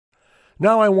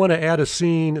Now I want to add a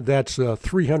scene that's a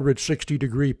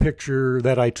 360-degree picture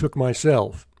that I took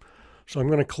myself. So I'm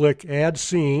going to click Add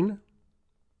Scene.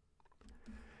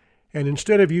 And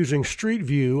instead of using Street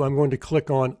View, I'm going to click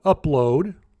on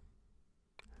Upload.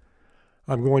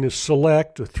 I'm going to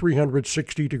select a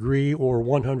 360-degree or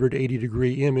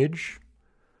 180-degree image.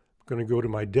 I'm going to go to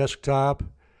my desktop,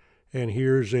 and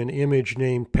here's an image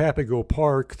named Papago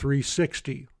Park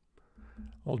 360.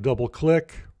 I'll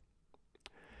double-click.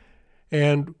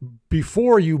 And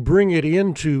before you bring it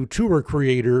into Tour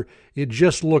Creator, it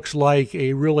just looks like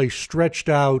a really stretched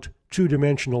out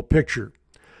two-dimensional picture.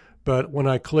 But when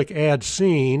I click Add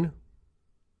Scene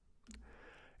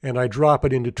and I drop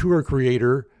it into Tour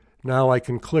Creator, now I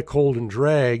can click, hold, and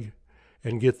drag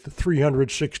and get the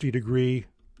 360-degree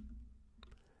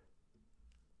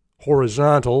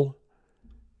horizontal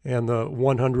and the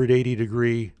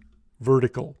 180-degree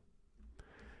vertical.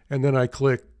 And then I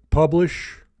click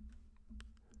Publish,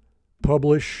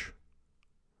 Publish,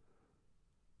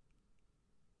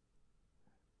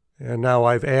 and now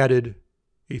I've added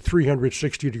a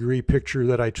 360-degree picture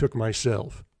that I took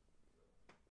myself.